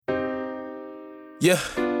Yeah,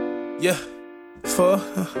 yeah.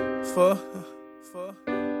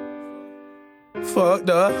 Fucked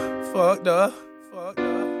up.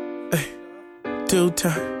 Ay, do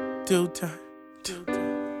turn.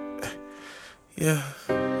 Ay, yeah.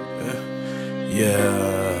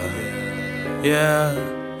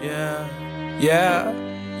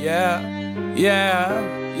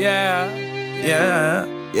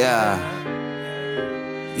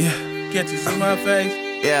 Can't you see my face?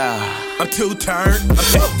 Yeah. I'm too turned.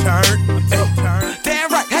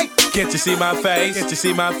 Damn right, hey. Can't you see my face?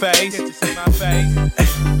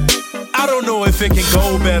 I don't know if it can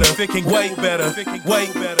go better, if it can way better.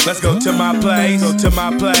 Let's go to my place,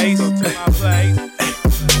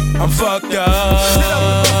 I'm fucked up.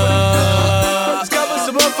 Discover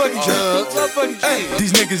some motherfucking drugs. Hey,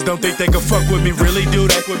 these niggas don't think they can fuck with me, really do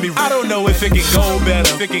that with me. I don't know if it can go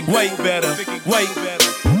better, if it can way better.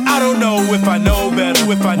 I don't know if I know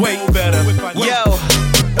better, if I wait better. Yo,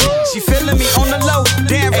 she feeling me on the low.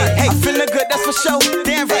 Damn right, hey, feeling good, that's for sure.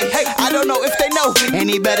 Damn right, hey, I don't know if they know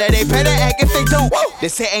any better, they better act if they don't.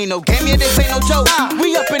 This here ain't no game, yeah, this ain't no joke.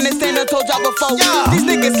 We up in this stand, I told y'all before. These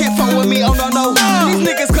niggas can't fuck with me, oh no. These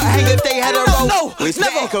niggas couldn't hang if they had a roll. We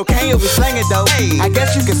never cocaine, we slang it though. I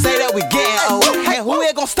guess you can say that we getting old. Hey, who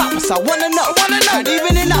here gon' stop us? I wanna know. Not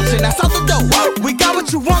even an option, that's out the door. We got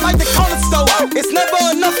what you want like the corner store. It's never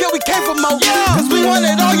enough, yeah, we came for more. Cause we want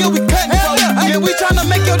it all, yeah, we cutting for. Yeah, we tryna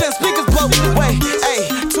make your damn speakers blow. Wait, ayy,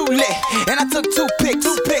 too lit. And I took two pics.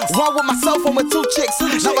 One with myself, one with two chicks.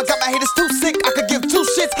 Now I got my haters too sick, I could give two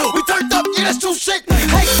shits. We turned up, yeah, that's too shit.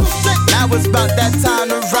 Hey, too shit. Now it's about that time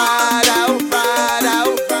to ride out.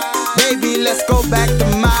 Baby, let's go back to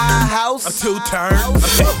my house. I'm too turned.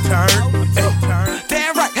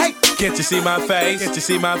 Damn right, hey. Can't you see my face?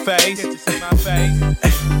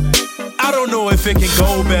 I don't know if it can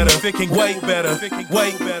go better, if it can way better.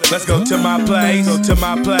 Let's go to my place,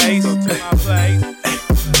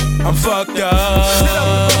 I'm fucked up.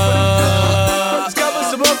 Discover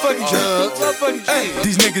some motherfucking drugs. Hey,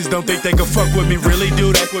 these niggas don't think they can fuck with me, really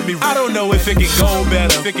do that with me. I don't know if it can go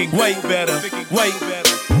better, if it can way better.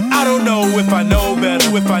 I don't know if I know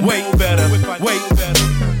better, if I wait better.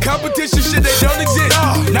 Competition shit that don't exist.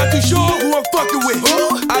 Not too sure who I'm fucking with.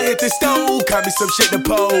 I hit the stove, caught me some shit to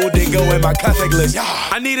pull, then go in my contact list.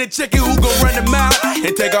 I need a chicken who gon' run the mile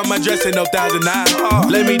and take off my dress in no 1009.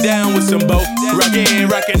 Lay me down with some boat,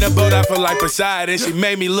 rockin' the boat. I feel like Poseidon. She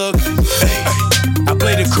made me look. I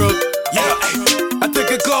played the crook. I took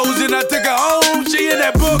her clothes and I took her home. She in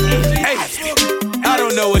that book. I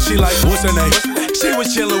don't know what she like. What's her name? She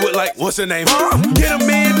was chillin' with like, what's her name? Get him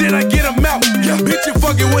in, then I get him out. Bitch, you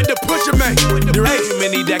fucking with the pusher, man. There ain't too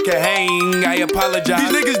many that can hang. I apologize.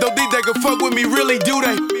 These niggas don't think they can fuck with me, really do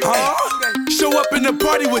they? Show up in the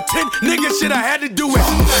party with 10 niggas, shit, I had to do it.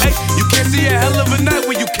 Hey, you can't see a hell of a night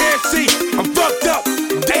when you can't see. I'm fucked up.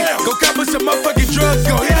 Damn, go cop with some motherfucking drugs.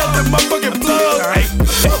 Go hit up the motherfucking plug.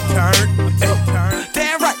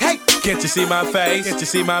 Damn right, hey. Can't you see my face?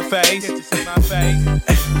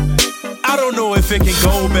 I don't know if it can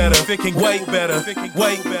go better, if it can way better.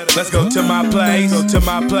 Let's go to my place, I'm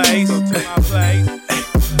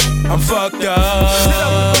fucked up.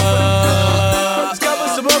 Discover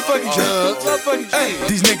some motherfucking drugs. Hey,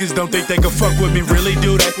 these niggas don't think they can fuck with me, really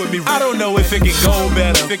do that with me. I don't know if it can go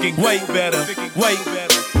better, if it can way better.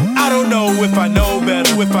 I don't know if I know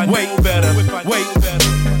better, if I wait better.